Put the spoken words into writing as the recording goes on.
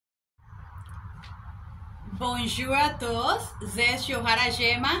Bonjour a todos, this is Johara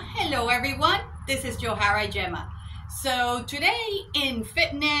Gemma. Hello everyone, this is Johara Gemma. So today in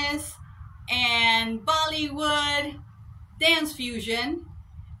fitness and Bollywood dance fusion,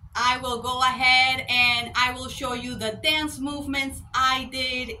 I will go ahead and I will show you the dance movements I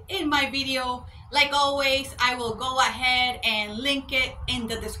did in my video. Like always, I will go ahead and link it in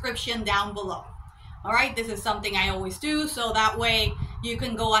the description down below. All right, this is something I always do, so that way you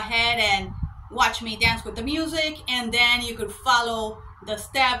can go ahead and watch me dance with the music, and then you could follow the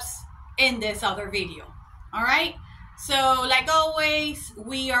steps in this other video. All right, so like always,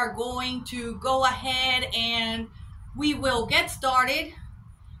 we are going to go ahead and we will get started.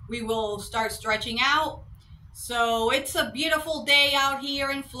 We will start stretching out. So it's a beautiful day out here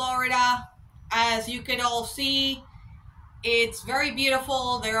in Florida. As you could all see, it's very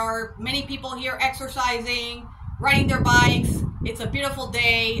beautiful. There are many people here exercising, riding their bikes. It's a beautiful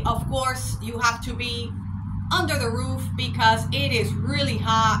day. Of course, you have to be under the roof because it is really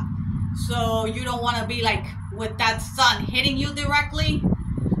hot. So you don't want to be like with that sun hitting you directly.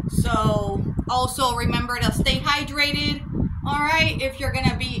 So also remember to stay hydrated, all right, if you're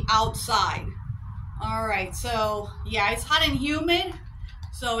gonna be outside. All right, so yeah, it's hot and humid,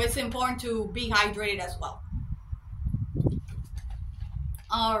 so it's important to be hydrated as well.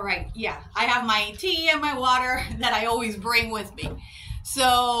 All right, yeah, I have my tea and my water that I always bring with me.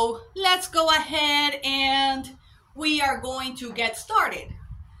 So let's go ahead and we are going to get started.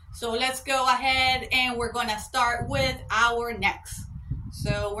 So let's go ahead and we're gonna start with our necks.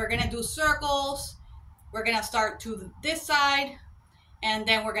 So we're gonna do circles. We're gonna start to this side and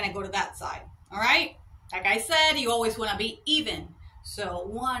then we're gonna go to that side, all right? Like I said, you always wanna be even. So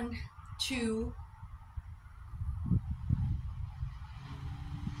 1, 2,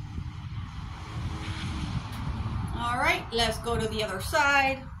 all right, let's go to the other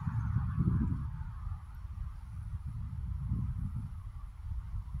side.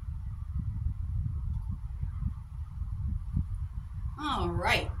 All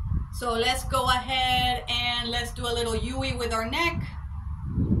right, so let's go ahead and let's do a little U-ey with our neck.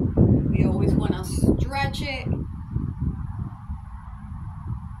 We always want to stretch it.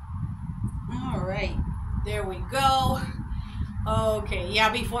 All right, there we go. Okay,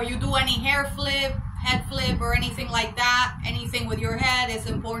 yeah, before you do any hair flip, head flip, or anything like that, anything with your head, it's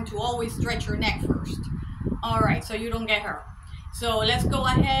important to always stretch your neck first. All right, so you don't get hurt. So let's go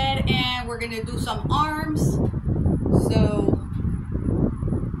ahead and we're gonna do some arms. So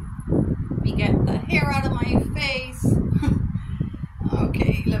let me get the hair out of my face.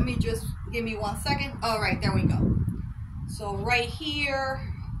 Okay, let me just, give me 1 second. All right, there we go. So right here,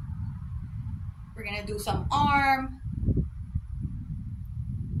 we're gonna do some arm.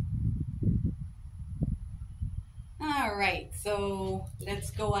 All right, so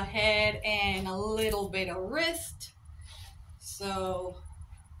let's go ahead and a little bit of wrist. So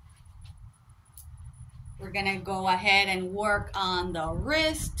we're gonna go ahead and work on the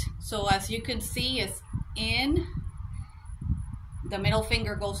wrist. So as you can see, it's in. The middle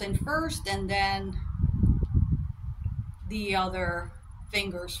finger goes in first and then the other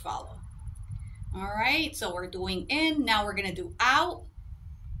fingers follow. All right, so we're doing in. Now we're gonna do out.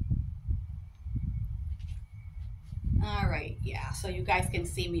 All right, yeah, so you guys can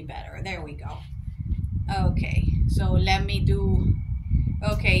see me better. There we go. Okay, so let me do,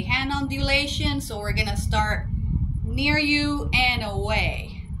 okay, hand undulation. So we're gonna start near you and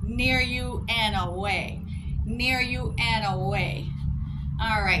away, near you and away, near you and away.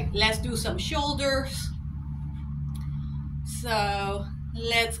 All right, let's do some shoulders. So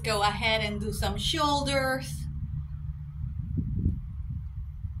let's go ahead and do some shoulders.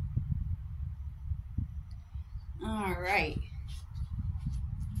 All right,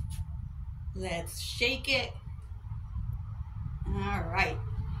 let's shake it. All right,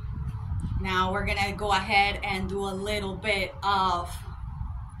 now we're gonna go ahead and do a little bit of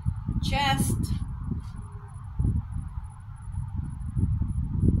chest.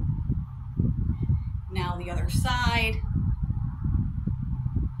 Now the other side.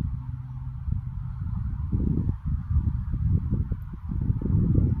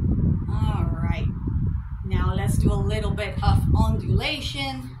 All right. Now let's do a little bit of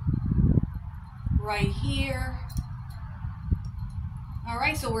undulation right here. All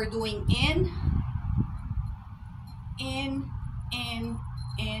right, so we're doing in, in, in,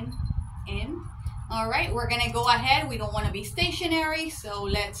 in, in. All right, we're gonna go ahead. We don't wanna be stationary, so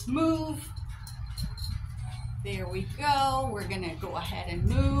let's move. There we go. We're gonna go ahead and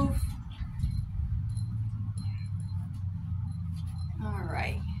move. All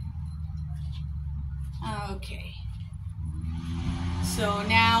right. Okay. So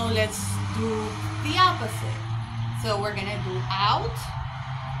now let's do the opposite. So we're gonna do out,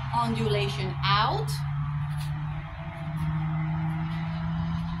 undulation out,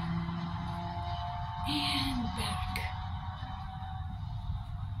 and back.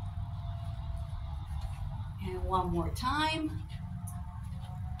 And one more time,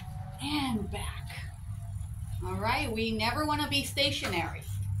 and back. All right, we never want to be stationary.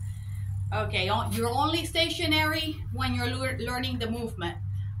 Okay, you're only stationary when you're learning the movement.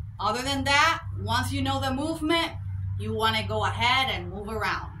 Other than that, once you know the movement, you want to go ahead and move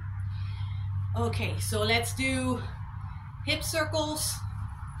around. Okay, so let's do hip circles.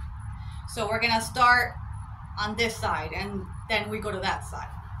 So we're gonna start on this side and then we go to that side.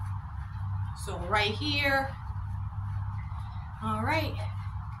 So right here. All right,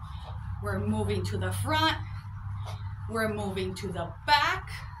 we're moving to the front, we're moving to the back,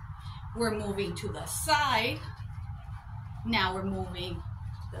 we're moving to the side. Now we're moving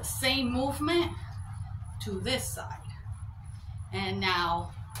the same movement to this side. And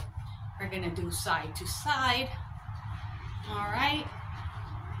now we're gonna do side to side. All right,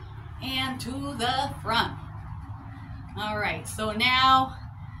 and to the front. All right, so now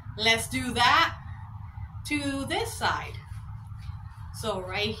let's do that to this side. So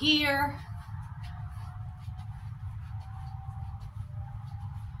right here,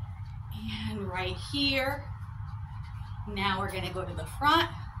 and right here. Now we're gonna go to the front,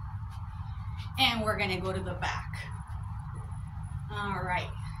 and we're gonna go to the back. All right.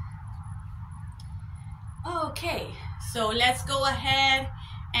 Okay, so let's go ahead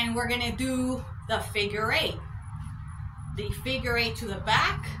and we're gonna do the figure eight. The figure eight to the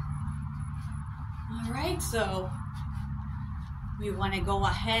back. All right, so we want to go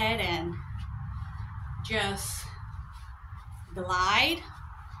ahead and just glide.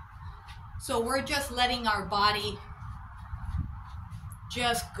 So we're just letting our body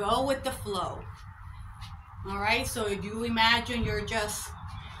just go with the flow. All right, so if you imagine you're just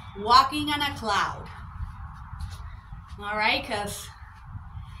walking on a cloud. All right, because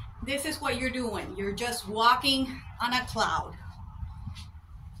this is what you're doing. You're just walking on a cloud.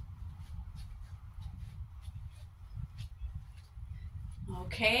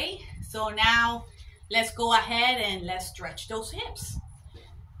 Okay, so now let's go ahead and let's stretch those hips.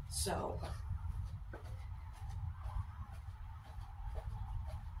 So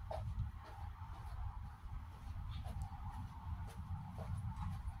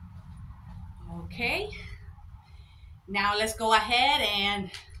okay, now let's go ahead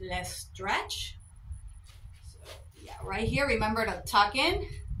and let's stretch. So, yeah, right here, remember to tuck in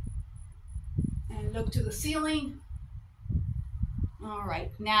and look to the ceiling. All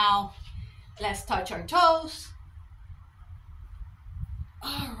right, now let's touch our toes.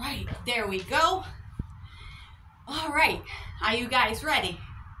 All right, there we go. All right, are you guys ready?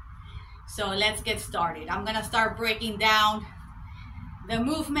 So let's get started. I'm gonna start breaking down the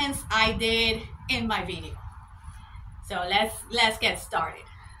movements I did in my video. So let's get started.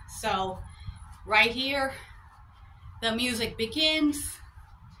 So right here, the music begins,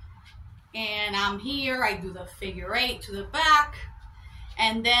 and I'm here. I do the figure eight to the back,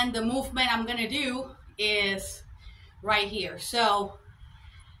 and then the movement I'm gonna do is right here. So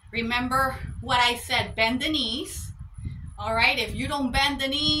remember what I said, bend the knees. All right, if you don't bend the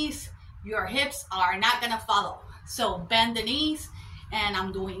knees, your hips are not gonna follow. So bend the knees, and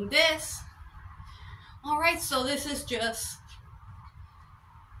I'm doing this. All right, so this is just,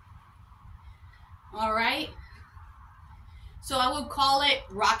 all right. So I would call it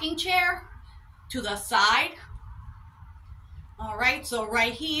rocking chair to the side. All right, so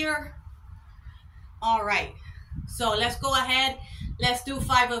right here. All right, so let's go ahead. Let's do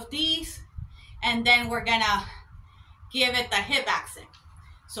 5 of these, and then we're gonna give it the hip accent.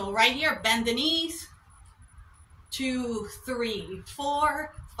 So right here, bend the knees. 2, 3,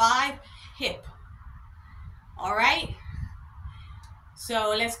 4, 5, hip. All right,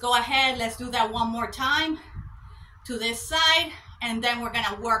 so let's go ahead. Let's do that one more time to this side, and then we're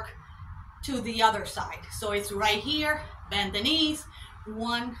gonna work to the other side. So it's right here, bend the knees.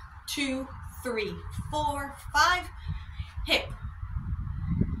 1, 2, 3, 4, 5, hip.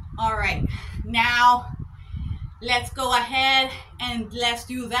 All right, now let's go ahead and let's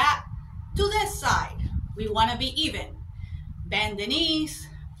do that to this side. We want to be even. Bend the knees.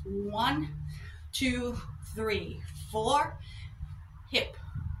 1, 2, 3, 4, hip.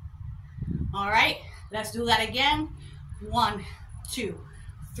 All right, let's do that again. 1, 2,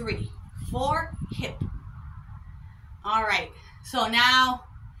 3, 4, hip. All right, so now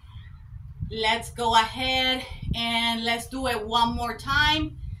let's go ahead and let's do it one more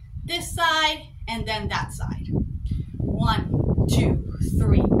time. This side and then that side. 1, 2,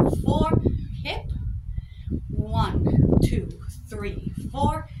 3, 4, hip. 1, 2, 3,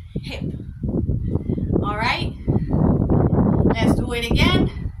 4, hip. All right, let's do it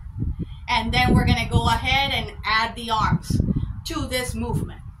again. And then we're gonna go ahead and add the arms to this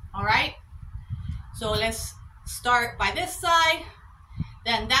movement. All right, so let's start by this side,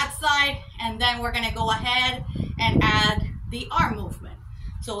 then that side, and then we're gonna go ahead and add the arm movement.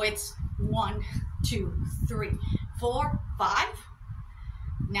 So it's 1, 2, 3, 4, 5.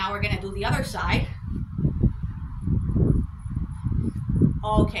 Now we're gonna do the other side.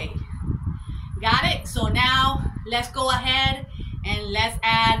 Okay, got it? So now let's go ahead and let's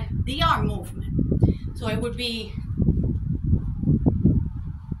add the arm movement. So it would be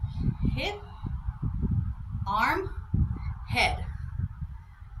hip, arm, head.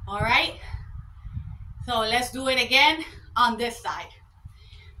 All right, so let's do it again on this side.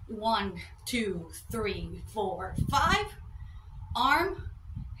 1, 2, 3, 4, 5, arm,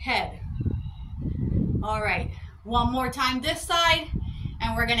 head. All right, one more time this side,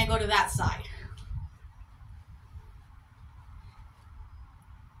 and we're gonna go to that side.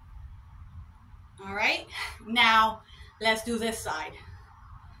 All right, now let's do this side.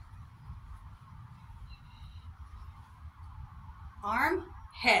 Arm,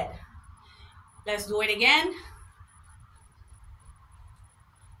 head. Let's do it again.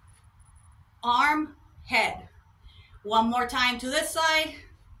 Arm, head. One more time to this side.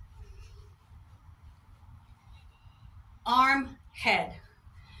 Arm, head.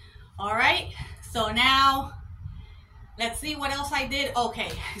 All right, so now let's see what else I did.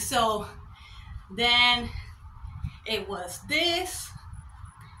 Okay, so then it was this.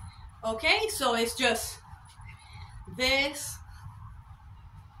 Okay, so it's just this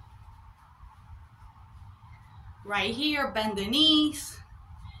right here, bend the knees.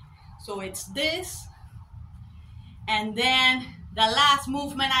 So it's this. And then the last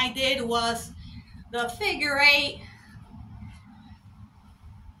movement I did was the figure 8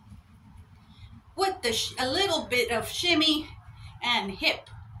 with a little bit of shimmy and hip.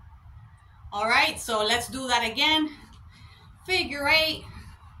 All right, so let's do that again. Figure 8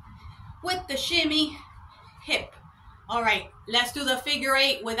 with the shimmy, hip. All right, let's do the figure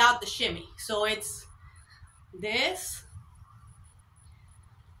 8 without the shimmy. So it's this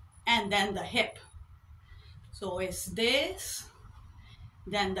and then the hip. So it's this,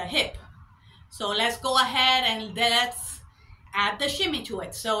 then the hip. So let's go ahead and let's add the shimmy to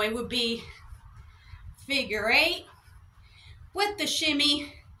it. So it would be figure 8 with the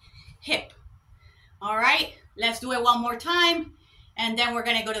shimmy, hip. All right, let's do it one more time, and then we're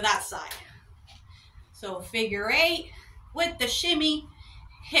gonna go to that side. So figure 8 with the shimmy,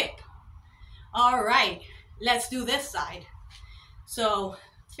 hip. All right, let's do this side. So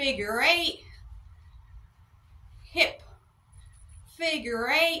figure 8, hip, figure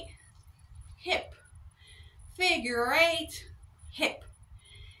 8, hip, figure 8, hip.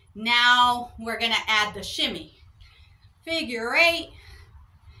 Now we're gonna add the shimmy. Figure 8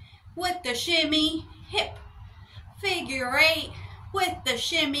 with the shimmy, hip. Figure 8 with the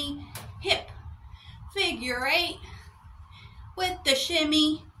shimmy, hip. Figure 8 with the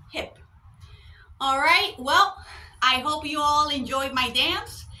shimmy, hip. All right, well, I hope you all enjoyed my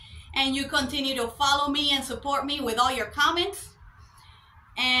dance and you continue to follow me and support me with all your comments.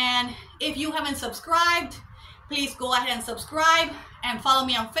 And if you haven't subscribed, please go ahead and subscribe and follow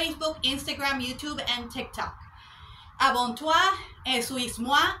me on Facebook, Instagram, YouTube, and TikTok. Abonne-toi et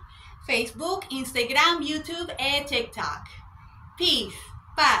suis-moi, Facebook, Instagram, YouTube, et TikTok. Peace,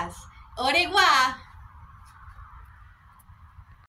 paz, au revoir.